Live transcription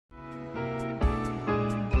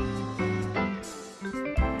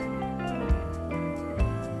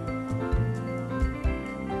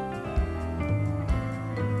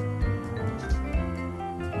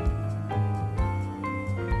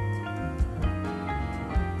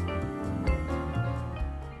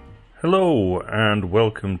Hello and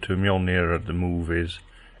welcome to Mjolnir at the Movies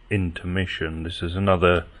Intermission. This is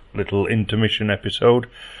another little intermission episode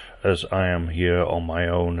as I am here on my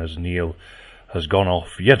own as Neil has gone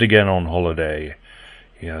off yet again on holiday.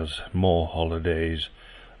 He has more holidays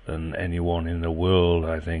than anyone in the world,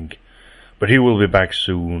 I think. But he will be back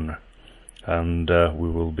soon and we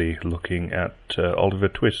will be looking at Oliver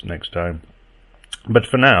Twist next time. But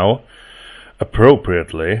for now,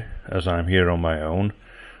 appropriately, as I'm here on my own,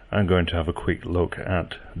 I'm going to have a quick look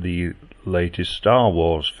at the latest Star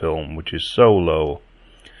Wars film, which is Solo.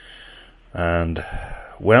 And,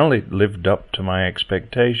 well, it lived up to my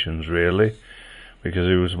expectations, really, because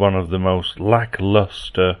it was one of the most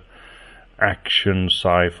lackluster action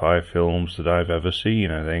sci-fi films that I've ever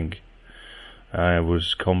seen, I think. I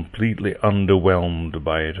was completely underwhelmed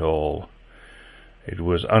by it all. It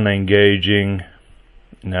was unengaging.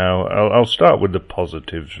 Now, I'll start with the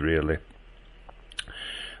positives, really.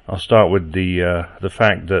 I'll start with the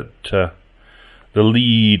fact that the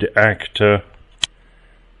lead actor,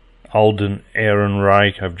 Alden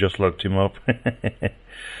Ehrenreich, I've just looked him up,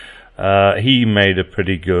 he made a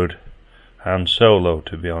pretty good Han Solo,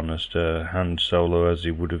 to be honest. Han Solo as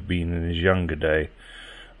he would have been in his younger day.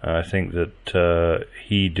 I think that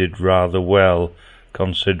he did rather well,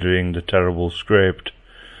 considering the terrible script.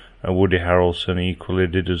 Woody Harrelson equally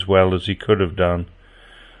did as well as he could have done.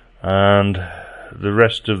 And the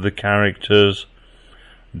rest of the characters,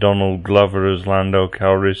 Donald Glover as Lando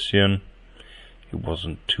Calrissian, he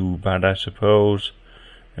wasn't too bad, I suppose.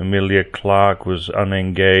 Emilia Clarke was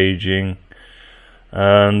unengaging,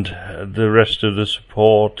 and the rest of the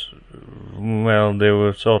support, well, they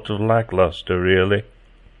were sort of lackluster, really.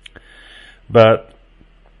 But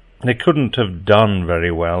they couldn't have done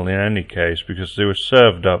very well in any case, because they were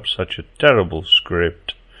served up such a terrible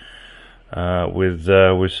script. With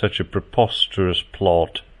such a preposterous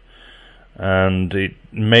plot, and it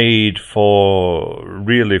made for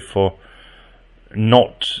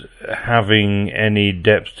not having any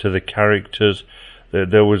depth to the characters.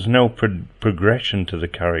 There was no progression to the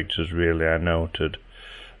characters, really, I noted,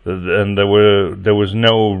 and there was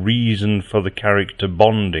no reason for the character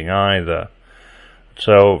bonding either.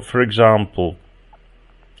 So, for example,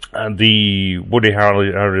 the Woody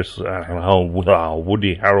Harrelson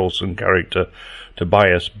character,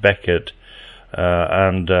 Tobias Beckett,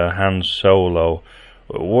 and Han Solo,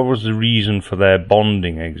 what was the reason for their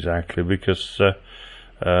bonding exactly? Because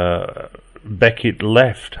Beckett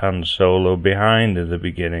left Han Solo behind in the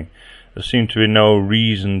beginning. There seemed to be no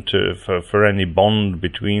reason for any bond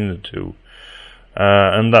between the two.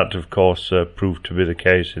 And that, of course, proved to be the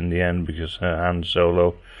case in the end, because Han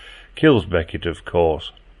Solo kills Beckett, of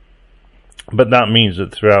course. But that means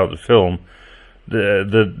that throughout the film,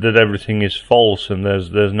 that everything is false, and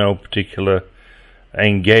there's no particular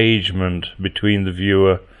engagement between the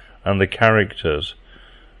viewer and the characters,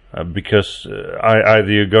 because either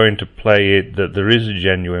you're going to play it that there is a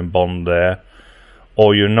genuine bond there,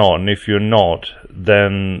 or you're not. And if you're not,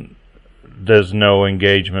 then there's no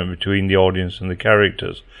engagement between the audience and the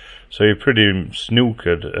characters. So you're pretty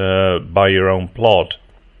snookered by your own plot.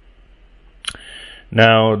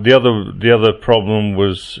 Now, the other problem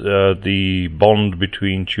was the bond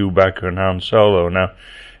between Chewbacca and Han Solo. Now,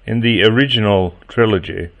 in the original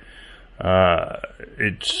trilogy,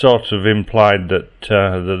 it sort of implied that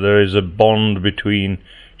there is a bond between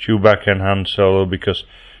Chewbacca and Han Solo because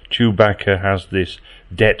Chewbacca has this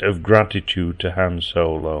debt of gratitude to Han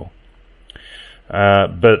Solo.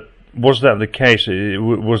 But was that the case?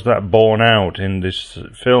 Was that borne out in this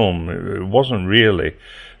film? It wasn't really.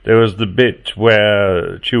 There was the bit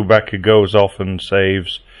where Chewbacca goes off and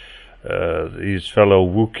saves his fellow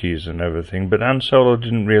Wookiees and everything, but Han Solo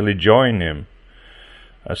didn't really join him.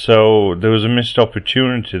 So there was a missed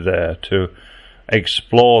opportunity there to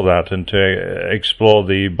explore that and to explore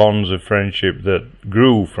the bonds of friendship that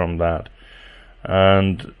grew from that.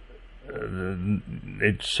 And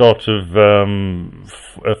it's sort of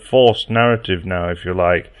a forced narrative now, if you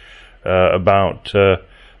like, about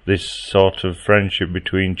this sort of friendship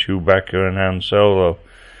between Chewbacca and Han Solo.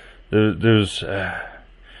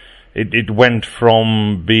 It went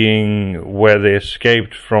from being where they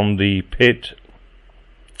escaped from the pit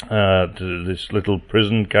to this little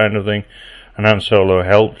prison kind of thing, and Han Solo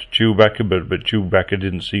helped Chewbacca, but Chewbacca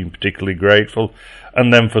didn't seem particularly grateful,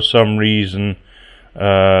 and then for some reason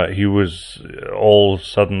he was all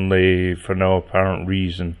suddenly, for no apparent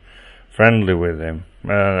reason, friendly with him.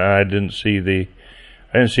 I didn't see the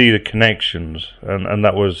connections, and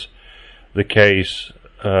that was the case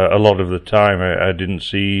a lot of the time. I didn't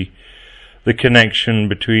see the connection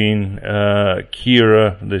between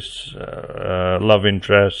Kira, this love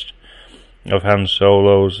interest, of Han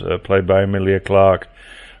Solo's, played by Emilia Clarke.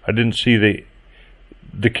 I didn't see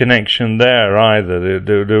the connection there either.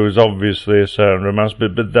 There was obviously a certain romance,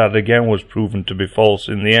 but that again was proven to be false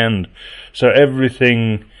in the end. So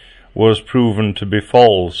everything was proven to be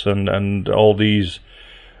false, and all these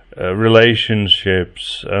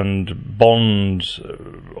relationships and bonds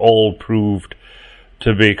all proved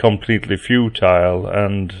to be completely futile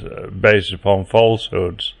and based upon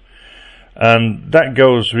falsehoods. And that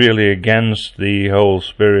goes really against the whole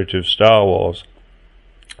spirit of Star Wars.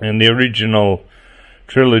 In the original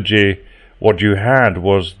trilogy, what you had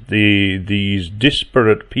was these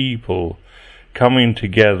disparate people coming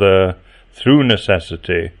together through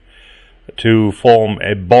necessity to form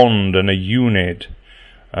a bond and a unit,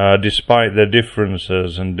 despite their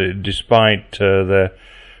differences and despite their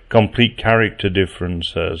complete character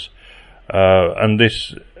differences, and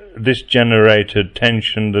this generated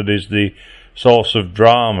tension that is the source of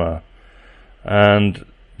drama, and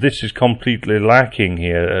this is completely lacking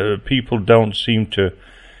here. People don't seem to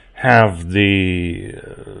have the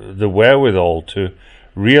wherewithal to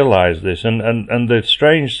realize this, and the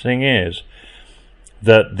strange thing is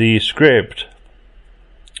that the script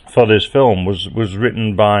for this film was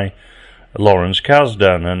written by Lawrence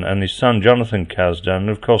Kasdan and his son Jonathan Kasdan. And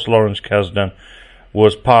of course, Lawrence Kasdan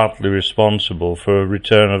was partly responsible for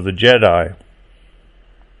Return of the Jedi,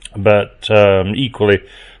 but equally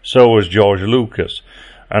so was George Lucas.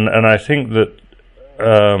 And I think that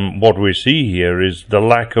what we see here is the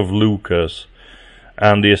lack of Lucas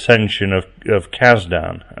and the ascension of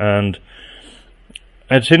Kasdan. And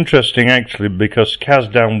it's interesting actually, because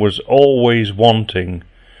Kasdan was always wanting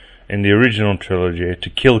in the original trilogy to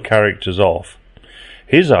kill characters off.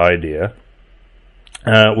 His idea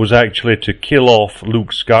was actually to kill off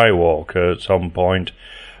Luke Skywalker at some point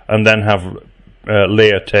and then have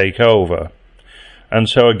Leia take over. And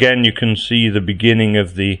so again you can see the beginning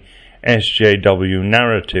of the SJW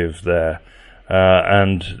narrative there,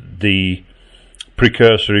 and the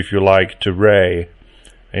precursor, if you like, to Rey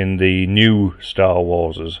in the new Star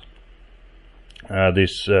Warses.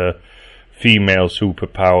 This female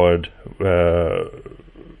superpowered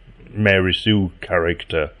Mary Sue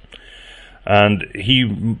character, and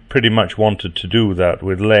he pretty much wanted to do that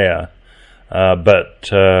with Leia, but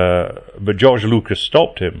George Lucas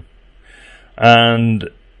stopped him. And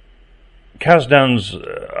Kasdan's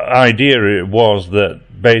idea was that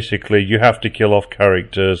basically you have to kill off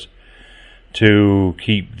characters to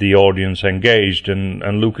keep the audience engaged,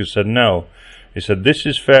 and Lucas said no. He said, this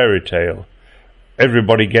is fairy tale.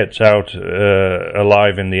 Everybody gets out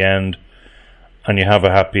alive in the end, and you have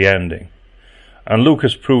a happy ending. And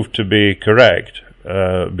Lucas proved to be correct,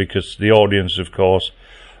 because the audience, of course,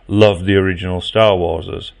 loved the original Star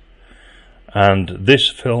Warses. And this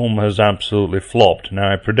film has absolutely flopped.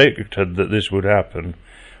 Now, I predicted that this would happen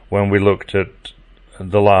when we looked at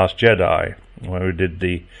The Last Jedi, when we did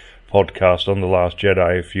the podcast on The Last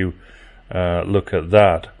Jedi, if you look at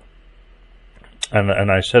that.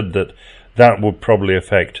 And I said that would probably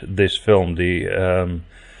affect this film, that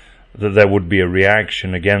there would be a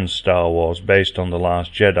reaction against Star Wars based on The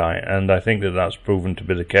Last Jedi, and I think that that's proven to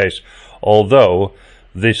be the case, although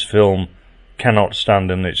this film cannot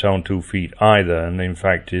stand on its own 2 feet either, and in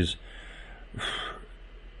fact is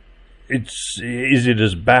it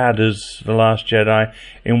as bad as The Last Jedi?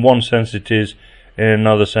 In one sense it is, in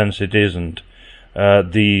another sense it isn't.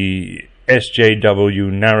 The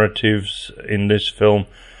SJW narratives in this film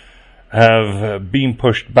have been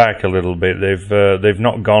pushed back a little bit. They've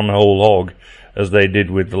not gone whole hog as they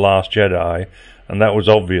did with The Last Jedi, and that was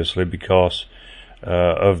obviously because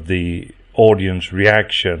of the audience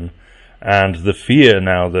reaction and the fear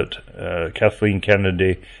now that Kathleen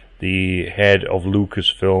Kennedy, the head of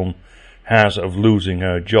Lucasfilm, has of losing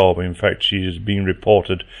her job. In fact, she has been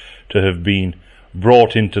reported to have been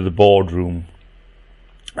brought into the boardroom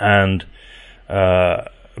and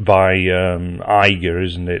by Iger,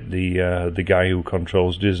 isn't it, the guy who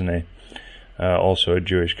controls Disney, also a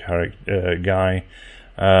Jewish guy,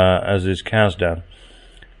 as is Kasdan,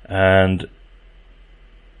 and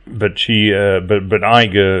but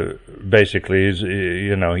Iger basically is,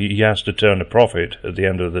 he has to turn a profit at the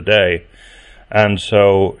end of the day, and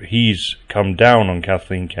so he's come down on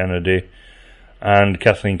Kathleen Kennedy, and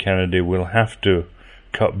Kathleen Kennedy will have to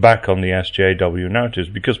cut back on the SJW narratives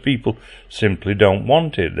because people simply don't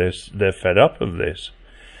want it. They're fed up of this,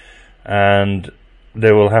 and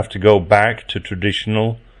they will have to go back to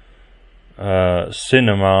traditional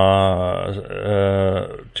cinema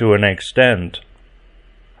to an extent,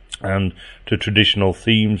 and to traditional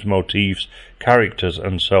themes, motifs, characters,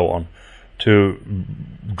 and so on, to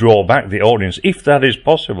draw back the audience, if that is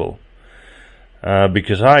possible.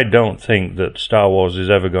 because I don't think that Star Wars is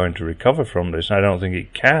ever going to recover from this. I don't think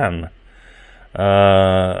it can.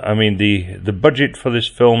 I mean, the budget for this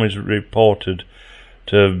film is reported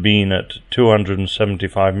to have been at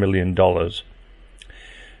 $275 million.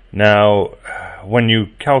 Now, when you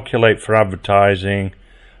calculate for advertising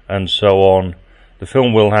and so on, the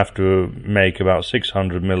film will have to make about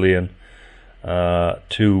 $600 million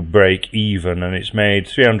to break even, and it's made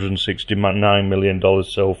 $369 million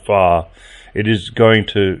so far. It is going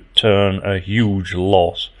to turn a huge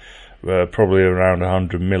loss, probably around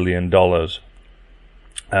 $100 million.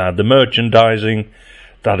 The merchandising,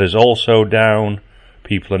 that is also down.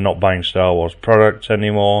 People are not buying Star Wars products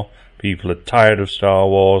anymore. People are tired of Star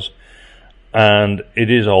Wars, and it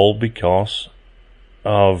is all because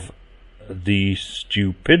of the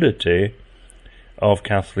stupidity of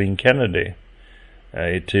Kathleen Kennedy.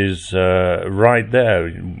 It is right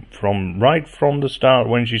there, from the start,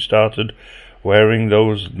 when she started wearing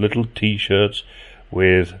those little T-shirts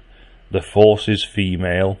with "The Force is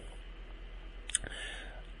female."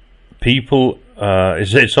 People,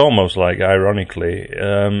 it's almost like, ironically,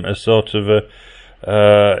 a sort of a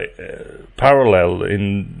parallel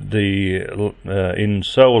in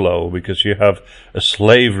Solo, because you have a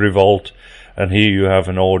slave revolt, and here you have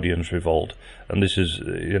an audience revolt, and this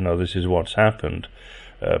is what's happened.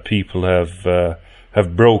 People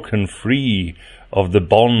have broken free of the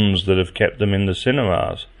bonds that have kept them in the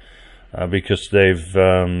cinemas, because they've,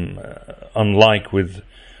 unlike with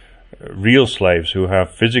real slaves who have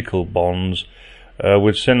physical bonds,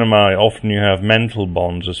 with cinema often you have mental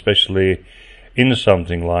bonds, especially in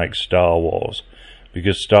something like Star Wars,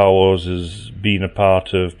 because Star Wars has been a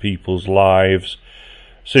part of people's lives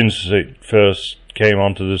since it first came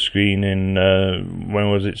onto the screen in, when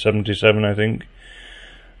was it, 77, I think.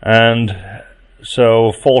 And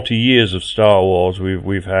so 40 years of Star Wars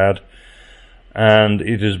we've had, and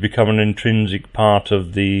it has become an intrinsic part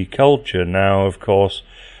of the culture. Now, of course,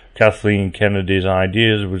 Kathleen Kennedy's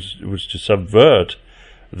ideas was to subvert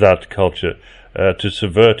that culture, to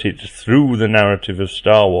subvert it through the narrative of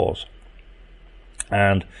Star Wars,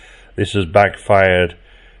 and this has backfired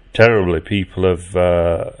terribly. People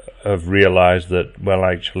have realized that, well,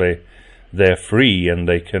 actually they're free and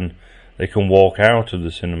they can walk out of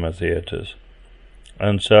the cinema theaters,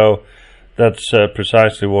 and so that's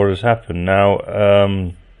precisely what has happened now.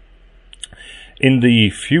 In the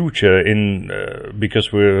future,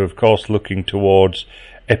 because we're of course looking towards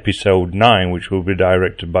Episode 9, which will be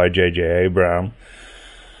directed by J.J. Abrams,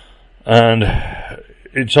 and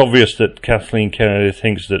it's obvious that Kathleen Kennedy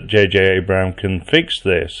thinks that J.J. Abrams can fix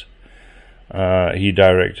this. He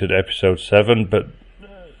directed Episode 7, but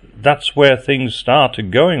that's where things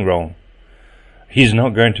started going wrong. He's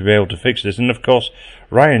not going to be able to fix this, and of course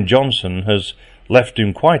Rian Johnson has left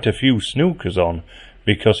him quite a few snookers on,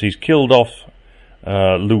 because he's killed off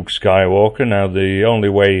Luke Skywalker. Now, the only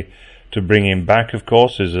way to bring him back, of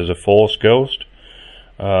course, is as a Force ghost.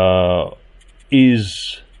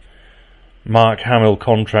 Is Mark Hamill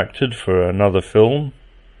contracted for another film?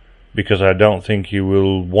 Because I don't think he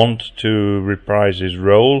will want to reprise his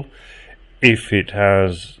role if it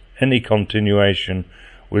has any continuation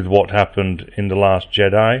with what happened in The Last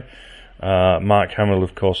Jedi. Mark Hamill,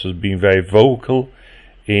 of course, has been very vocal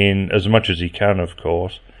in, as much as he can, of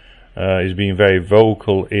course, he's been very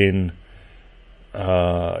vocal in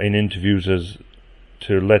interviews as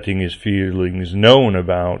to letting his feelings known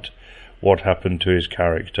about what happened to his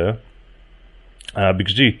character,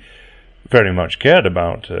 because he very much cared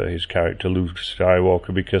about his character, Luke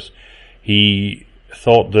Skywalker, because he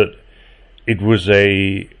thought that it was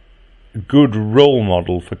a good role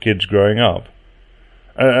model for kids growing up.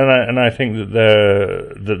 And I think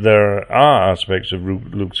that there are aspects of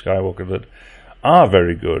Luke Skywalker that are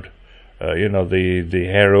very good. The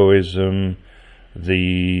heroism,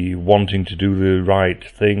 the wanting to do the right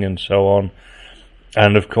thing, and so on.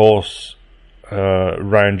 And of course,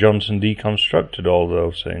 Rian Johnson deconstructed all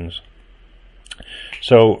those things.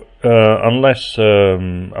 So unless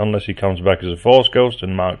he comes back as a Force ghost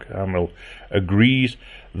and Mark Hamill agrees,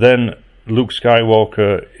 then Luke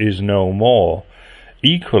Skywalker is no more.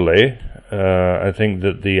 Equally, I think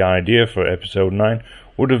that the idea for Episode 9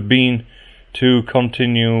 would have been to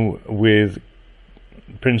continue with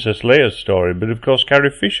Princess Leia's story, but of course Carrie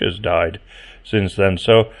Fisher's died since then,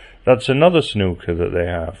 so that's another snooker that they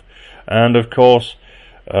have. And of course,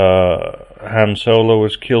 Han Solo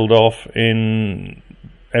was killed off in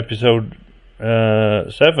Episode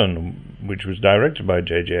 7, which was directed by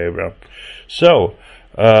J.J. Abrams. So,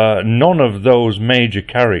 none of those major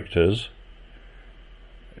characters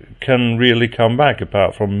can really come back,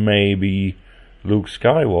 apart from maybe Luke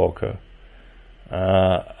Skywalker.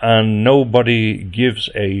 and nobody gives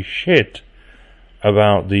a shit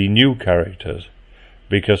about the new characters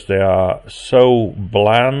because they are so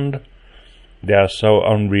bland, they are so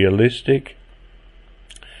unrealistic,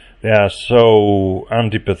 they are so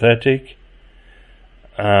antipathetic,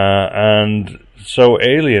 and so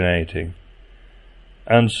alienating.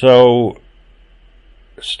 And so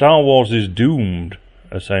Star Wars is doomed,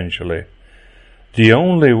 essentially. The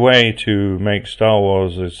only way to make Star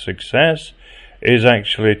Wars a success is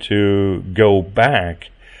actually to go back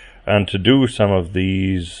and to do some of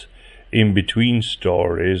these in-between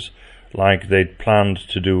stories, like they'd planned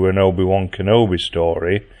to do an Obi-Wan Kenobi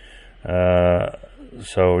story,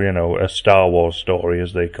 so, you know, a Star Wars story,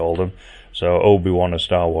 as they call them. So Obi-Wan, a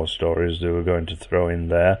Star Wars story, as they were going to throw in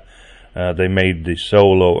there. They made the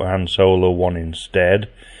Han Solo one instead.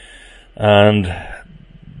 And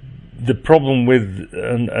the problem with,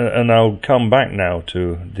 and I'll come back now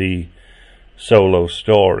to the Solo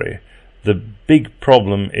story, the big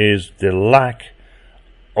problem is the lack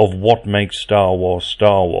of what makes Star Wars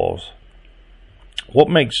Star Wars. What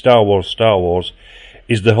makes Star Wars Star Wars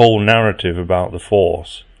is the whole narrative about the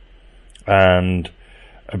Force and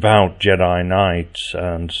about Jedi Knights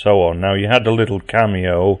and so on. Now, you had a little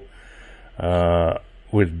cameo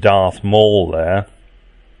with Darth Maul there,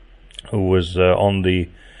 who was on the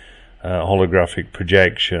holographic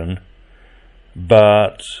projection,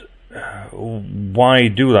 but why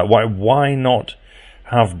do that? Why not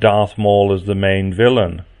have Darth Maul as the main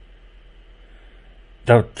villain?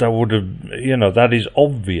 That would have, you know, that is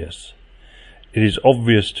obvious. It is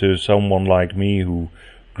obvious to someone like me who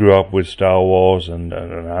grew up with Star Wars, and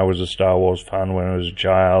I was a Star Wars fan when I was a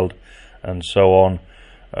child, and so on,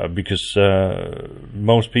 because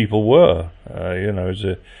most people were. You know,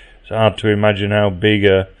 it's hard to imagine how big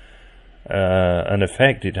an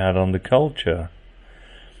effect it had on the culture.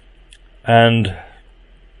 And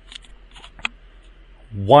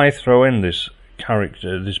why throw in this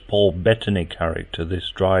character, this Paul Bettany character,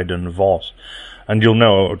 this Dryden Voss? And you'll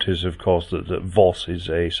notice, of course, that Voss is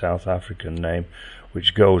a South African name,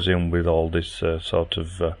 which goes in with all this sort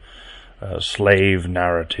of slave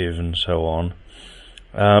narrative and so on.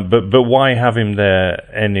 But why have him there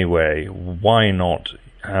anyway? Why not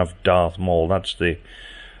have Darth Maul? That's the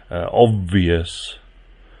obvious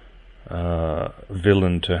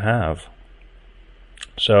villain to have.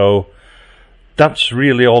 So that's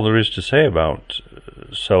really all there is to say about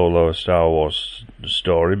Solo, a Star Wars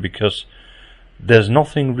story, because there's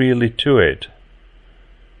nothing really to it.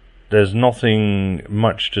 There's nothing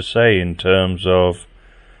much to say in terms of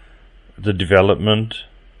the development,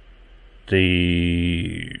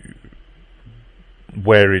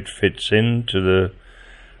 where it fits into the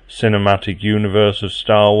cinematic universe of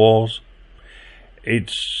Star Wars.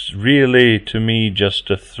 It's really, to me, just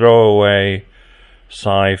a throwaway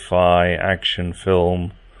sci-fi action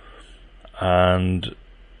film, and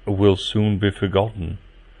will soon be forgotten.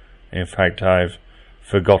 In fact, I've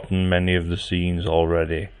forgotten many of the scenes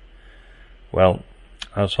already. Well,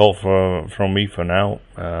 that's all from me for now,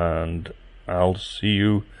 and I'll see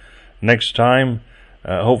you next time,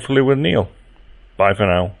 hopefully with Neil. Bye for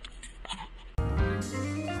now.